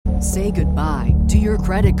Say goodbye to your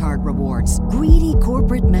credit card rewards. Greedy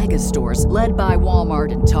corporate mega stores, led by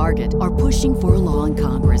Walmart and Target, are pushing for a law in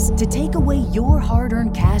Congress to take away your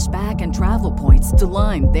hard-earned cash back and travel points to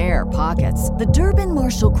line their pockets. The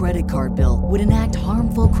Durbin-Marshall credit card bill would enact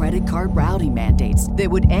harmful credit card routing mandates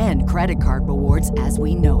that would end credit card rewards as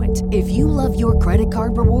we know it. If you love your credit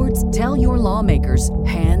card rewards, tell your lawmakers,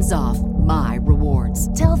 hands off my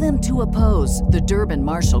rewards. Tell them to oppose the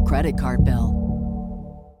Durbin-Marshall credit card bill.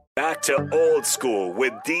 Back to old school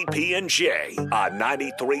with DP and J on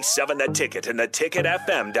 93.7 The Ticket and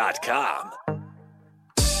theticketfm.com.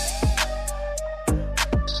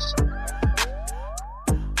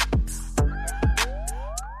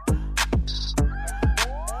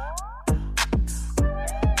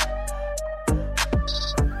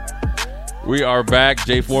 We are back.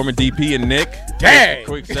 Jay Foreman, DP, and Nick. Dang!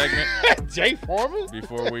 Quick segment. Jay Foreman?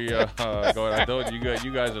 Before we go, I told you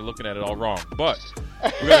guys are looking at it all wrong. But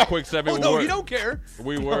we got a quick segment. You don't care.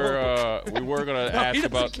 We were going to ask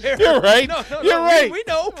about. Care. You're right. You're right. We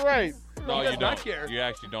know. Right. No, you don't. Care. You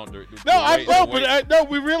actually don't.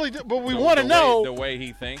 We really do. But we want to know. The way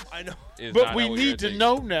he thinks. I know. But we need to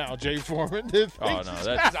know now, Jay Foreman. Oh, no.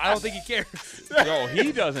 That's, I don't think he cares. No,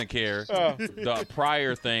 he doesn't care. The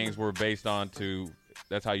prior things were based on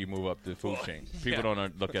that's how you move up the food chain. People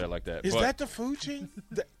don't look at it like that. Is that the food chain?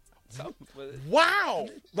 Wow.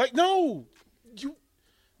 Like, no.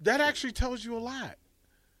 That actually tells you a lot.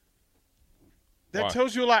 That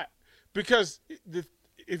tells you a lot. Because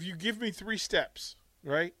if you give me 3 steps,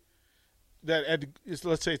 right,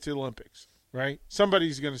 let's say it's the Olympics, right?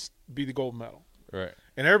 Somebody's going to be the gold medal. Right.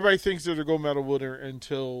 And everybody thinks they're the gold medal winner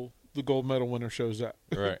until the gold medal winner shows up.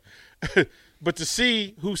 Right. But to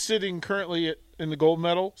see who's sitting currently in the gold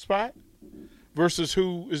medal spot versus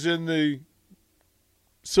who is in the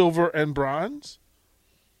silver and bronze,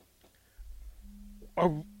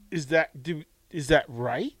 is that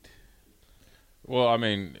right? Well, I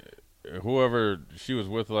mean, whoever she was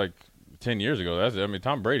with like 10 years ago,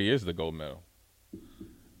 Tom Brady is the gold medal.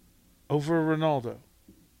 Over Ronaldo.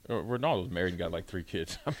 Ronaldo's married and got like 3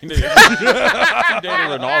 kids. I mean, dating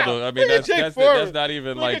Ronaldo. I mean, that's not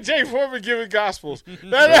even Look like at Jay Foreman giving gospels.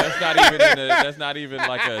 that's not even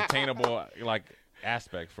like a attainable like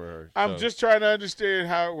aspect for her. I'm just trying to understand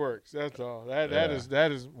how it works. That's all.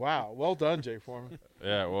 That is wow. Well done, Jay Foreman.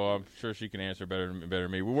 Yeah, well, I'm sure she can answer better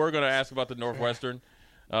than me. We were going to ask about the Northwestern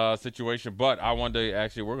situation, but I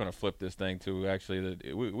wanted to we're going to flip this thing to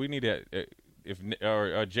we need to.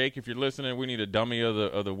 Jake, if you're listening, we need a dummy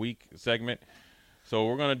of the week segment. So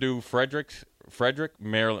we're gonna do Frederick,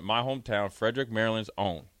 Maryland, my hometown, Frederick, Maryland's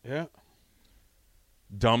own. Yeah.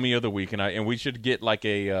 Dummy of the week, and we should get like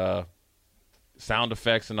a sound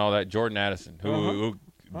effects and all that. Jordan Addison, who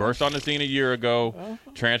burst on the scene a year ago,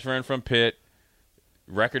 transferring from Pitt,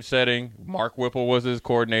 record setting. Mark Whipple was his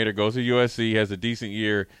coordinator. Goes to USC, has a decent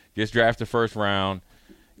year, gets drafted first round.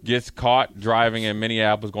 Gets caught driving in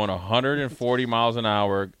Minneapolis going 140 miles an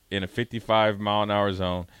hour in a 55-mile-an-hour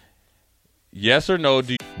zone. Yes or no?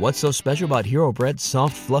 What's so special about Hero Bread's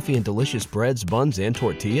soft, fluffy, and delicious breads, buns, and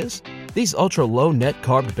tortillas? These ultra-low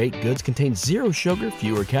net-carb baked goods contain 0 sugar,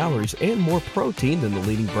 fewer calories, and more protein than the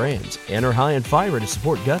leading brands, and are high in fiber to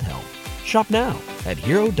support gut health. Shop now at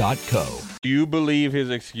Hero.co. Do you believe his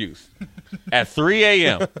excuse? At 3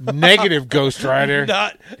 a.m. Negative, Ghost Rider.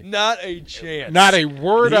 Not a chance. Not a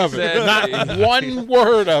word of it. Not one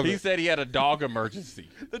word of it. He said he had a dog emergency.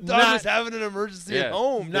 The dog was having an emergency at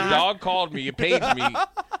home. The dog called me. It paged me.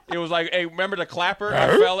 It was like, hey, remember the clapper?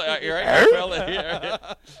 I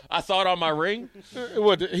saw it on my ring.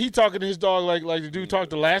 What, he talking to his dog like the dude talked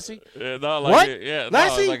to Lassie?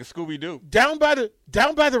 Lassie? Like a Scooby-Doo. Down by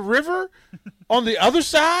the river on the other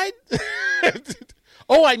side?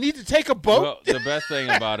 Oh, I need to take a boat? Well, the best thing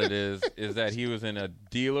about it is that he was in a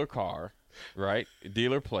dealer car, right?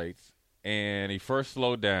 Dealer plates, and he first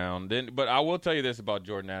slowed down. But I will tell you this about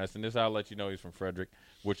Jordan Addison. This I'll let you know he's from Frederick,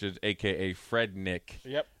 which is a.k.a. Frednick.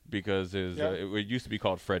 Yep. Because it used to be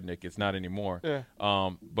called Frednick. It's not anymore. Yeah.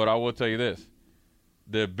 But I will tell you this.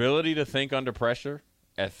 The ability to think under pressure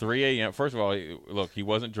at 3 a.m. First of all, look, he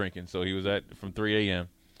wasn't drinking, so he was from 3 a.m.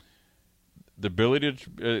 The ability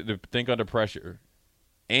to think under pressure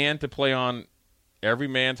and to play on every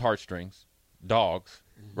man's heartstrings, dogs,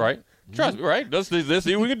 right? Trust me, right? Let's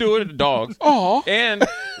see, we can do it to dogs. Oh, and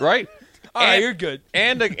right, you're good.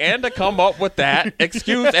 And to come up with that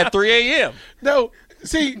excuse at 3 a.m. No,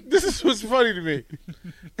 see, this is what's funny to me.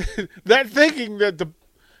 That thinking that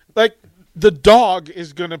the dog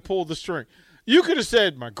is going to pull the string. You could have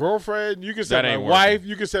said my girlfriend. You could have said my ain't wife. working.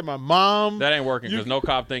 You could have said my mom. That ain't working because no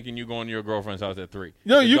cop thinking you going to your girlfriend's house at 3.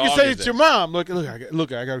 No, The you can dog say is it's there. your mom. Look,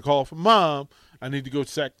 I got a call from mom. I need to go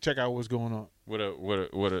check out what's going on. With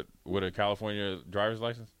a California driver's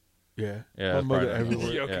license. Yeah, Yeah, my that's mother probably not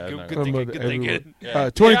everywhere. Yo, Yeah, good, no. good My thinking. mother Good everywhere. thinking. Yeah.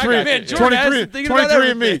 23, Yeah, Man, Jordan has been thinking about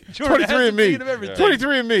 23 and me. everything. Jordan has 23 and been me. thinking of everything.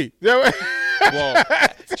 23 and me. Well,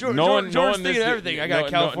 Jordan's knowing thinking this of dude- everything. I got a know-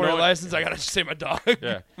 California knowing- license. I got to say my dog.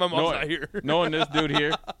 Yeah. My mom's not here. Knowing this dude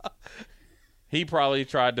here, he probably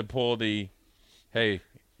tried to pull the, hey,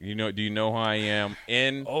 do you know who I am?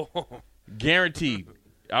 Oh, Guaranteed.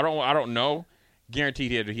 I don't know.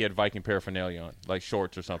 Guaranteed he had Viking paraphernalia on, like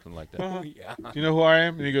shorts or something like that. oh yeah. Do you know who I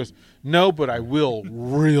am? And he goes, no, but I will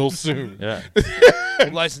real soon. Yeah.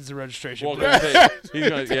 License and registration. Well, please. he's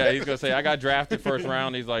gonna say I got drafted first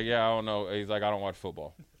round. He's like, yeah, I don't know. He's like, I don't watch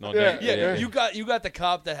football. No, Yeah, you got the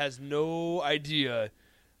cop that has no idea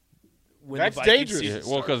when That's the Vikings dangerous. season Well,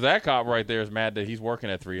 starts. because that cop right there is mad that he's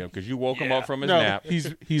working at 3 a.m. because you woke him up from his No, nap.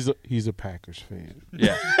 he's a Packers fan.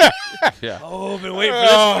 Yeah. Yeah. Oh, been waiting for this.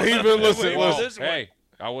 Oh, one. he's been Been listening. waiting for Well, this one. hey,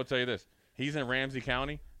 I will tell you this. He's in Ramsey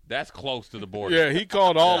County. That's close to the border. Yeah, he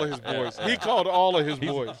called all of his boys. He called all of his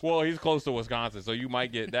boys. Well, he's close to Wisconsin, so you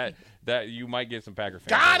might get that you might get some Packer fans.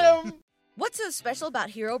 Got him. What's so special about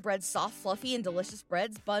Hero Bread's soft, fluffy, and delicious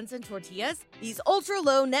breads, buns, and tortillas? These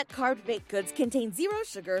ultra-low net-carb baked goods contain 0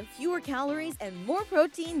 sugar, fewer calories, and more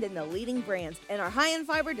protein than the leading brands, and are high in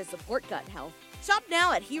fiber to support gut health. Shop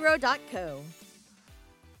now at hero.co.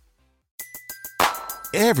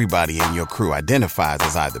 Everybody in your crew identifies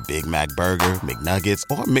as either Big Mac Burger, McNuggets,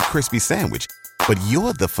 or McCrispy Sandwich. But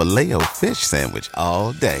you're the Filet-O-Fish Sandwich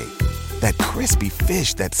all day. That crispy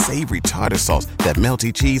fish, that savory tartar sauce, that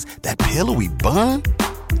melty cheese, that pillowy bun.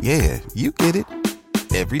 Yeah, you get it.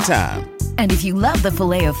 Every time. And if you love the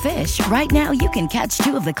Filet-O-Fish, right now you can catch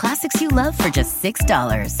 2 of the classics you love for just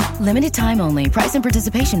 $6. Limited time only. Price and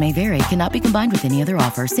participation may vary. Cannot be combined with any other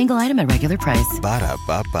offer. Single item at regular price.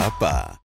 Ba-da-ba-ba-ba.